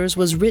Serial Killers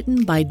was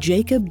written by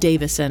Jacob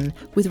Davison,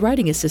 with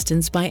writing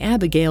assistance by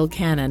Abigail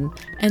Cannon,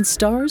 and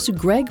stars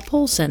Greg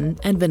Polson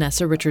and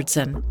Vanessa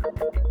Richardson.